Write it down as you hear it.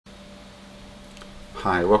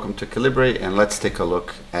Hi, welcome to Aequilibrae, and let's take a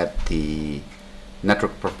look at the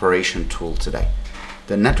network preparation tool today.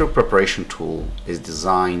 The network preparation tool is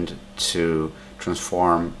designed to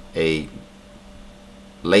transform a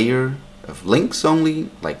layer of links only,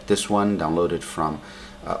 like this one downloaded from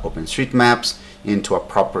OpenStreetMaps, into a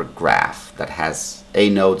proper graph that has A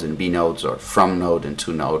nodes and B nodes, or from node and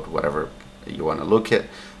to node, whatever you want to look at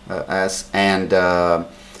as, and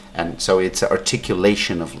so it's an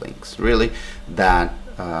articulation of links, really, that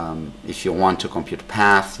if you want to compute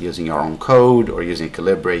path using your own code or using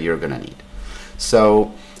Aequilibrae, you're going to need.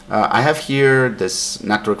 So I have here this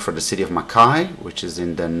network for the city of Mackay, which is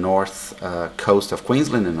in the north coast of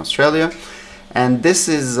Queensland in Australia. And this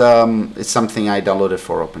is it's something I downloaded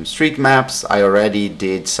for OpenStreetMaps. I already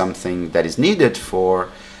did something that is needed for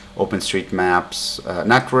OpenStreetMaps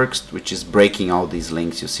networks, which is breaking all these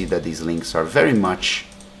links. You see that these links are very much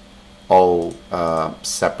all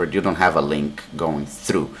separate. You don't have a link going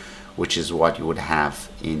through, which is what you would have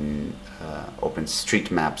in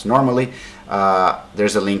OpenStreetMaps normally.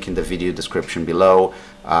 There's a link in the video description below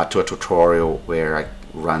to a tutorial where I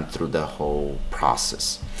run through the whole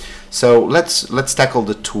process. So let's tackle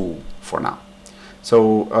the tool for now.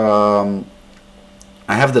 So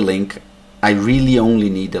I have the link. I really only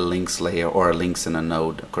need a links layer or a links and a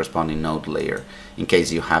node, a corresponding node layer, in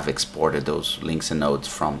case you have exported those links and nodes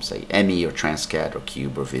from, say, ME or Transcat or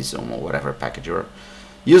Cube or Visum or whatever package you're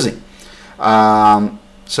using.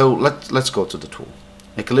 So let's go to the tool.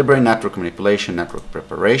 Aequilibrae network manipulation, network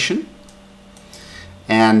preparation.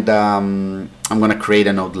 And I'm going to create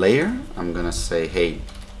a node layer. I'm going to say, hey,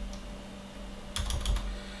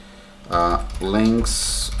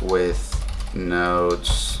 links with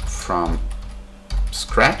nodes from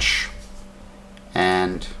scratch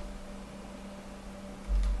and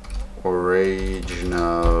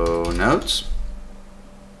original nodes,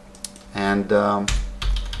 and I'm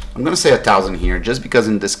going to say 1,000 here, just because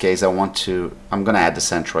in this case I'm going to add the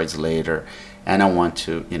centroids later, and I want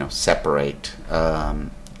to separate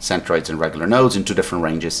centroids and regular nodes into different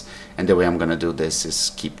ranges. And the way I'm going to do this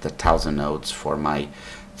is keep the 1,000 nodes for my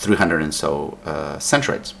 300 and so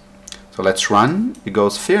centroids. So let's run. It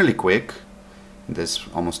goes fairly quick, this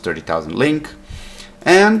almost 30,000 link.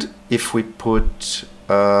 And if we put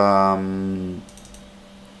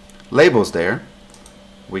labels there,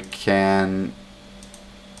 we can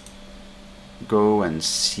go and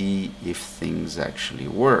see if things actually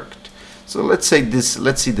worked. So let's say this,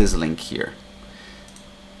 let's see this link here.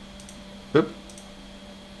 Oop.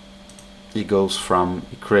 It goes from,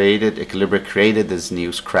 Aequilibrae created this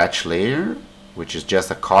new scratch layer, which is just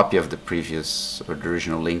a copy of the previous or the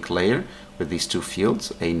original link layer with these two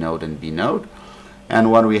fields, A node and B node. And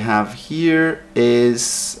what we have here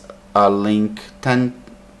is a link 10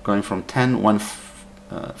 going from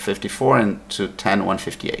 10.154 and to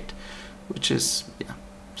 10.158, which is, yeah,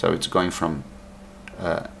 so it's going from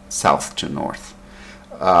south to north.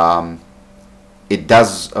 It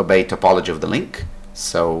does obey topology of the link,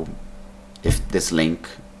 so if this link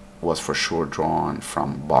was for sure drawn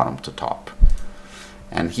from bottom to top.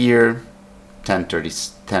 And here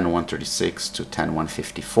 10.136 to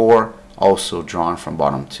 10.154, also drawn from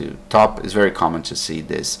bottom to top. It's very common to see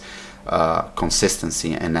this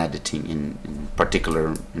consistency and editing in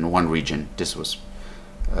particular in one region. This was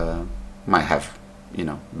might have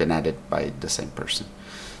been added by the same person.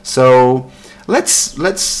 So let's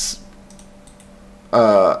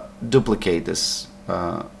duplicate this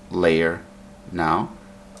layer now.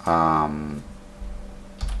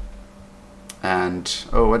 And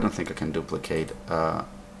oh, I don't think I can duplicate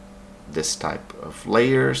this type of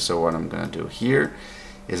layer. So what I'm going to do here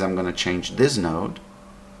is I'm going to change this node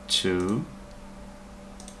to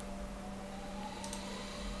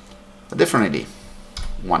a different ID,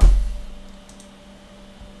 1.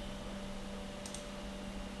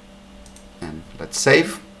 And let's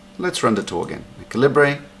save. Let's run the tool again.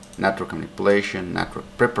 Aequilibrae, network manipulation, network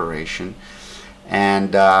preparation,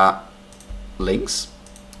 and links,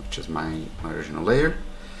 which is my original layer.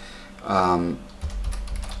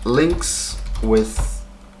 Links with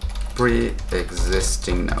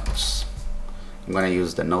pre-existing nodes. I'm going to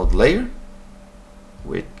use the node layer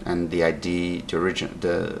with, and the ID,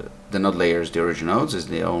 the node layer is the original nodes, is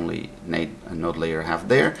the only node layer I have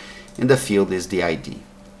there, and the field is the ID.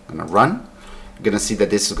 I'm going to run. You're going to see that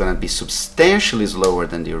this is going to be substantially slower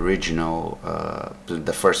than the original,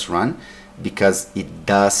 the first run, because it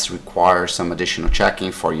does require some additional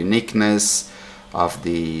checking for uniqueness of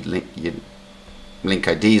the link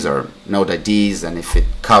IDs or node IDs, and if it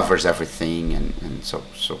covers everything, and so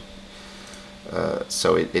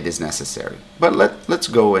it is necessary. But let's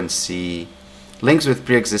go and see links with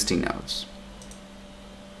pre-existing nodes.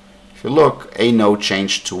 If you look, A node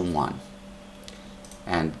changed to 1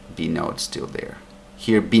 and B node still there.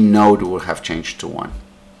 Here B node will have changed to 1.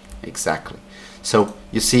 Exactly. So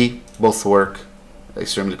you see, both work,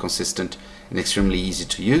 extremely consistent and extremely easy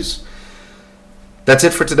to use. That's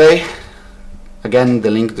it for today. Again, the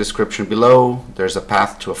link description below. There's a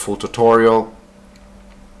path to a full tutorial.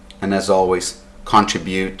 And as always,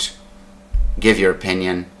 contribute, give your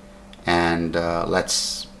opinion, and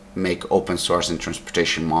let's make open source and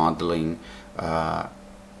transportation modeling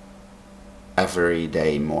every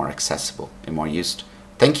day more accessible and more used.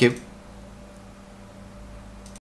 Thank you.